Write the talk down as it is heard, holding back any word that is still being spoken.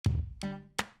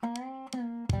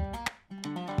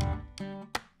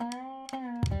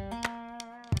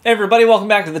Hey everybody, welcome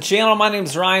back to the channel. My name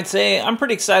is Ryan. Today I'm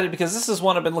pretty excited because this is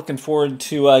one I've been looking forward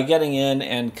to getting in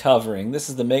and covering. This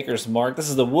is the Maker's Mark. This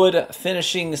is the wood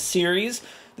finishing series.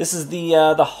 This is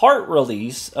the Heart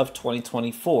release of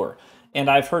 2024. And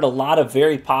I've heard a lot of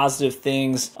very positive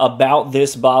things about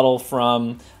this bottle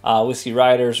from whiskey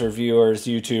writers, reviewers,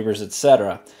 YouTubers,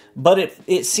 etc. But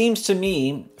it seems to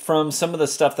me, from some of the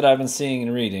stuff that I've been seeing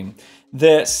and reading,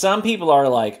 that some people are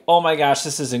like, oh my gosh,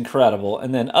 this is incredible.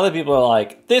 And then other people are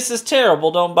like, this is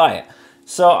terrible, don't buy it.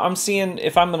 So I'm seeing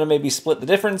if I'm going to maybe split the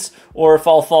difference or if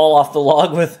I'll fall off the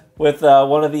log with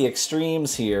one of the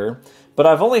extremes here. But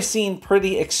I've only seen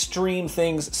pretty extreme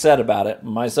things said about it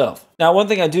myself. Now, one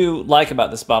thing I do like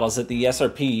about this bottle is that the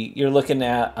SRP, you're looking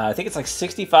at, I think it's like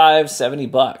 65, 70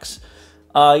 bucks.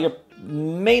 You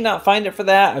may not find it for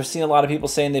that. I've seen a lot of people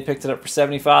saying they picked it up for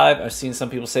 75. I've seen some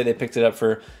people say they picked it up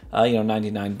for,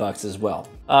 99 bucks as well.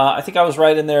 I think I was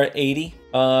right in there at 80,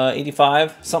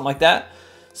 85, something like that.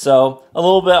 So a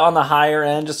little bit on the higher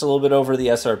end, just a little bit over the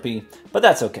SRP, but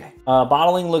that's okay.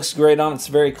 Bottling looks great on it. It's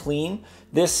very clean.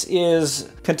 This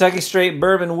is Kentucky Straight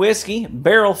Bourbon Whiskey,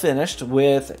 barrel finished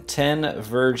with 10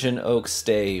 virgin oak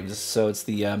staves. So it's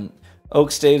the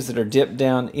oak staves that are dipped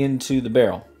down into the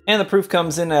barrel. And the proof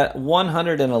comes in at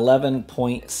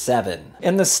 111.7.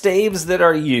 And the staves that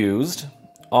are used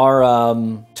are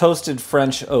toasted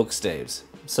French oak staves.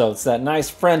 So it's that nice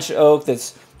French oak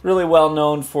that's really well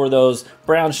known for those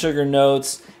brown sugar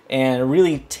notes and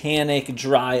really tannic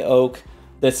dry oak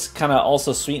that's kind of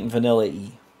also sweet and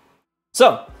vanilla-y.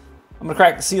 So, I'm gonna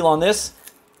crack the seal on this.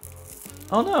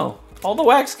 Oh no, all the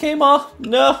wax came off.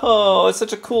 No, it's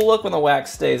such a cool look when the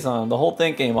wax stays on. The whole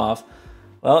thing came off.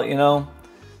 Well, you know,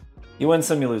 you win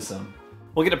some, you lose some.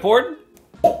 We'll get it poured,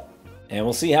 and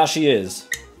we'll see how she is.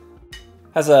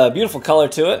 Has a beautiful color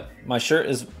to it. My shirt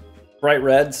is bright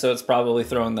red, so it's probably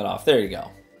throwing that off. There you go.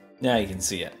 Now you can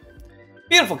see it.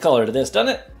 Beautiful color to this,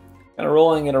 doesn't it? Kind of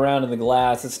rolling it around in the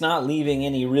glass. It's not leaving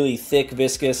any really thick,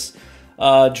 viscous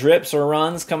drips or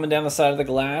runs coming down the side of the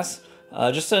glass.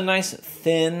 Just a nice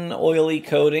thin oily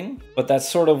coating, but that's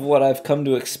sort of what I've come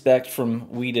to expect from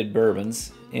wheated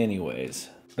bourbons anyways.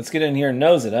 Let's get in here and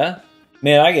nose it, huh?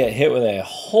 Man, I get hit with a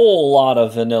whole lot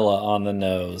of vanilla on the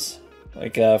nose,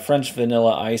 like French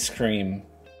vanilla ice cream.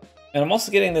 And I'm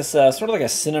also getting this sort of like a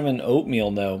cinnamon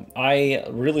oatmeal note. I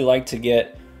really like to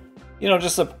get, you know,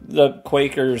 just the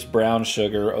Quaker's brown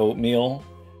sugar oatmeal,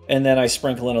 and then I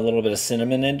sprinkle in a little bit of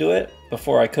cinnamon into it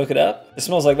before I cook it up. It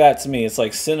smells like that to me. It's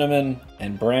like cinnamon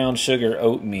and brown sugar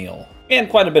oatmeal. And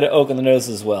quite a bit of oak on the nose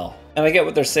as well. And I get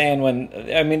what they're saying when,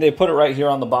 I mean, they put it right here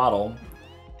on the bottle.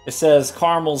 It says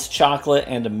caramels, chocolate,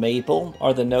 and maple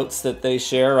are the notes that they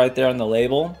share right there on the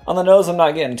label. On the nose, I'm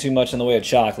not getting too much in the way of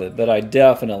chocolate, but I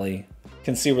definitely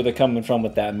can see where they're coming from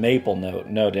with that maple note,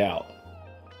 no doubt.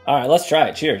 All right, let's try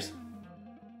it. Cheers.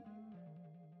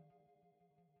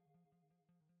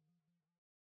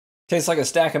 Tastes like a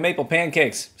stack of maple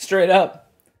pancakes, straight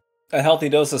up. A healthy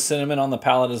dose of cinnamon on the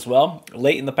palate as well,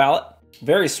 late in the palate.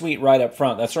 Very sweet right up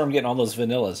front. That's where I'm getting all those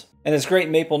vanillas. And this great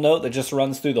maple note that just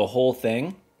runs through the whole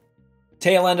thing.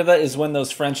 Tail end of it is when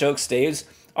those French oak staves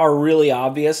are really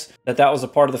obvious that was a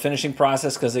part of the finishing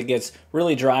process because it gets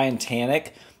really dry and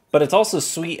tannic. But it's also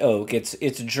sweet oak.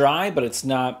 It's dry, but it's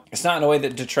not in a way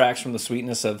that detracts from the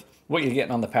sweetness of what you're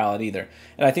getting on the palate either.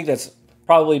 And I think that's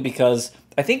probably because,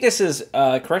 I think this is,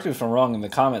 correct me if I'm wrong in the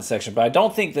comment section, but I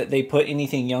don't think that they put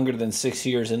anything younger than 6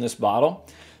 years in this bottle.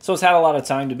 So it's had a lot of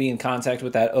time to be in contact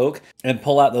with that oak and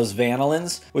pull out those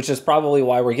vanillins, which is probably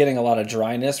why we're getting a lot of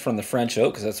dryness from the French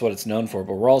oak, because that's what it's known for.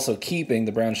 But we're also keeping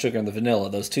the brown sugar and the vanilla.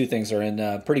 Those two things are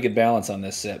in pretty good balance on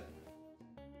this sip.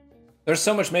 There's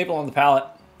so much maple on the palate.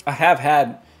 I have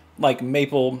had like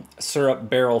maple syrup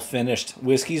barrel finished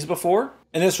whiskeys before,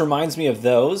 and this reminds me of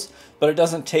those, but it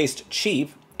doesn't taste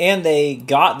cheap, and they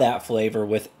got that flavor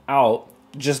without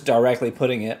just directly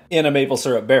putting it in a maple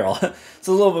syrup barrel. It's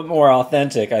a little bit more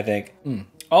authentic, I think.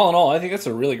 All in all, I think that's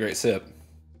a really great sip.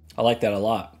 I like that a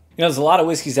lot. You know, there's a lot of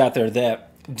whiskeys out there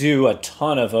that do a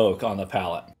ton of oak on the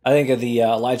palate. I think of the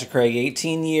Elijah Craig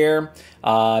 18-year,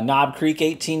 Knob Creek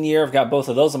 18-year. I've got both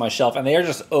of those on my shelf, and they are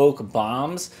just oak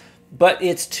bombs, but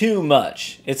it's too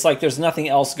much. It's like there's nothing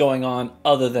else going on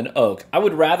other than oak. I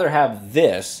would rather have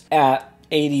this at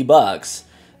 80 bucks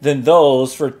than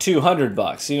those for 200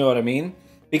 bucks. You know what I mean?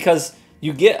 Because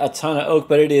you get a ton of oak,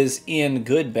 but it is in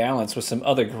good balance with some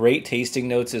other great tasting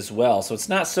notes as well. So it's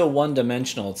not so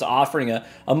one-dimensional. It's offering a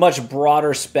much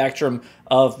broader spectrum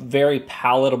of very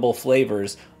palatable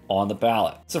flavors on the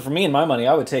palate. So for me and my money,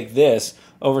 I would take this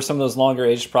over some of those longer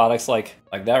aged products like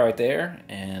that right there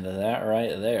and that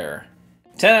right there.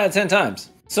 10 out of 10 times.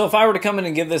 So if I were to come in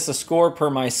and give this a score per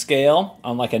my scale,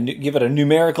 on like give it a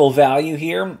numerical value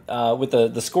here, with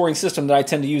the scoring system that I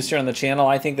tend to use here on the channel,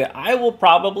 I think that I will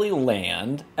probably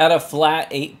land at a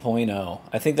flat 8.0.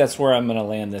 I think that's where I'm going to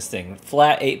land this thing,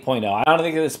 flat 8.0. I don't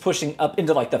think it's pushing up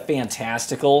into like the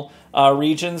fantastical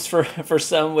regions for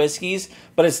some whiskeys,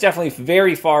 but it's definitely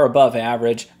very far above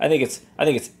average. I think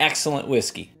it's excellent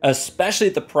whiskey, especially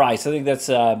at the price. I think that's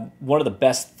one of the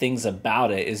best things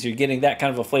about it is you're getting that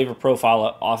kind of a flavor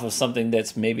profile off of something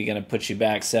that's maybe going to put you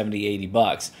back 70, 80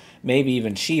 bucks. Maybe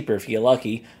even cheaper if you get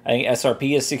lucky. I think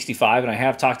SRP is $65, and I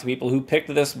have talked to people who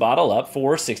picked this bottle up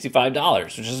for $65,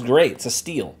 which is great. It's a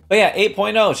steal. But yeah,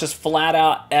 8.0, it's just flat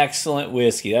out excellent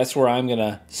whiskey. That's where I'm going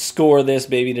to score this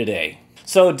baby today.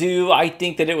 So do I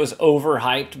think that it was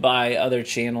overhyped by other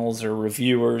channels or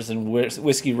reviewers and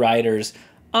whiskey writers?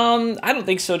 I don't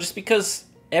think so, just because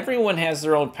everyone has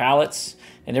their own palates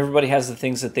and everybody has the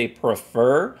things that they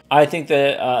prefer. I think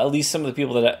that at least some of the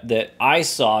people that I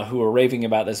saw who were raving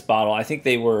about this bottle, I think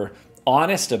they were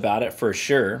honest about it for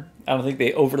sure. I don't think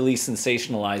they overly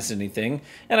sensationalized anything.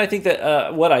 And I think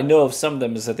that what I know of some of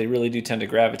them is that they really do tend to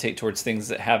gravitate towards things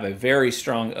that have a very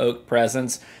strong oak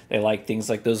presence. They like things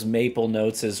like those maple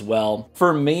notes as well.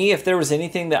 For me, if there was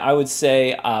anything that I would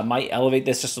say might elevate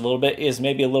this just a little bit, is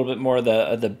maybe a little bit more of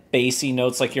the bassy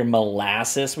notes, like your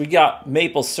molasses. We got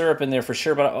maple syrup in there for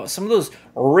sure, but some of those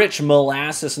rich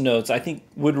molasses notes I think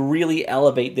would really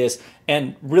elevate this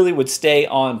and really would stay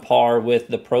on par with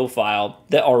the profile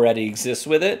that already exists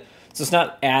with it. So it's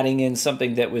not adding in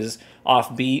something that was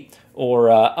offbeat or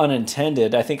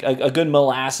unintended. I think a good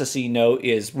molassesy note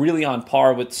is really on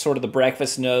par with sort of the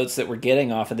breakfast notes that we're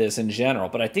getting off of this in general.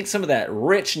 But I think some of that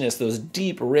richness, those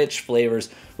deep, rich flavors,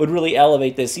 would really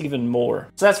elevate this even more.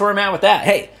 So that's where I'm at with that.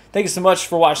 Hey, thank you so much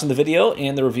for watching the video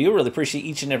and the review. Really appreciate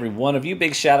each and every one of you.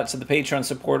 Big shout out to the Patreon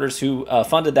supporters who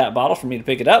funded that bottle for me to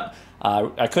pick it up.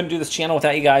 I couldn't do this channel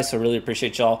without you guys, so really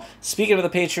appreciate y'all. Speaking of the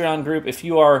Patreon group, if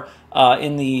you are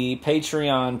in the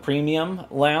Patreon Premium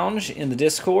Lounge in the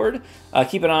Discord,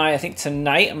 keep an eye. I think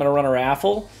tonight I'm going to run a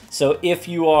raffle. So if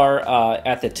you are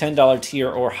at the $10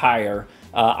 tier or higher,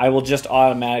 I will just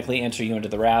automatically enter you into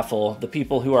the raffle. The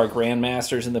people who are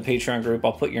Grandmasters in the Patreon group,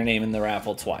 I'll put your name in the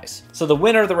raffle twice. So the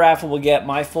winner of the raffle will get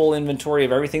my full inventory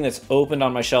of everything that's opened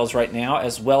on my shelves right now,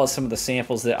 as well as some of the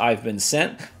samples that I've been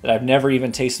sent that I've never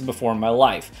even tasted before in my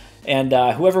life. And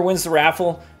whoever wins the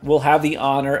raffle will have the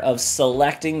honor of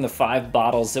selecting the 5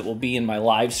 bottles that will be in my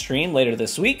live stream later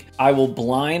this week. I will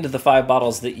blind the 5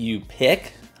 bottles that you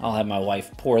pick. I'll have my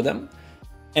wife pour them.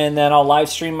 And then I'll live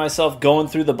stream myself going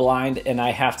through the blind, and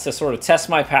I have to sort of test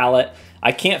my palate.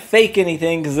 I can't fake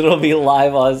anything because it'll be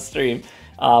live on stream.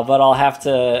 But I'll have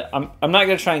to, I'm not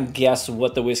going to try and guess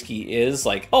what the whiskey is.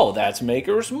 Like, oh, that's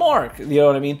Maker's Mark. You know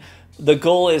what I mean? The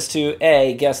goal is to,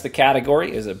 A, guess the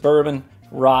category. Is it bourbon,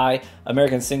 rye,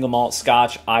 American single malt,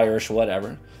 Scotch, Irish,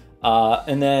 whatever.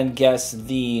 And then guess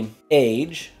the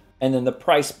age and then the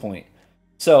price point.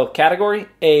 So category,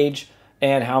 age,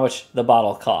 and how much the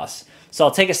bottle costs. So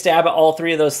I'll take a stab at all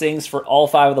 3 of those things for all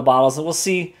 5 of the bottles, and we'll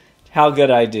see how good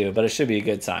I do, but it should be a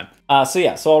good time. So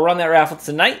yeah, so I'll run that raffle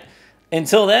tonight.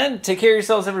 Until then, take care of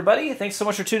yourselves, everybody. Thanks so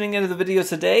much for tuning into the video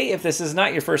today. If this is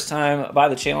not your first time by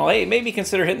the channel, hey, maybe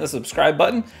consider hitting the subscribe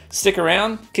button. Stick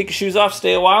around, kick your shoes off,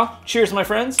 stay a while. Cheers, my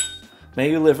friends.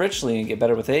 May you live richly and get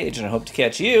better with age, and I hope to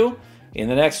catch you in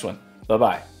the next one.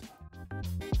 Bye-bye.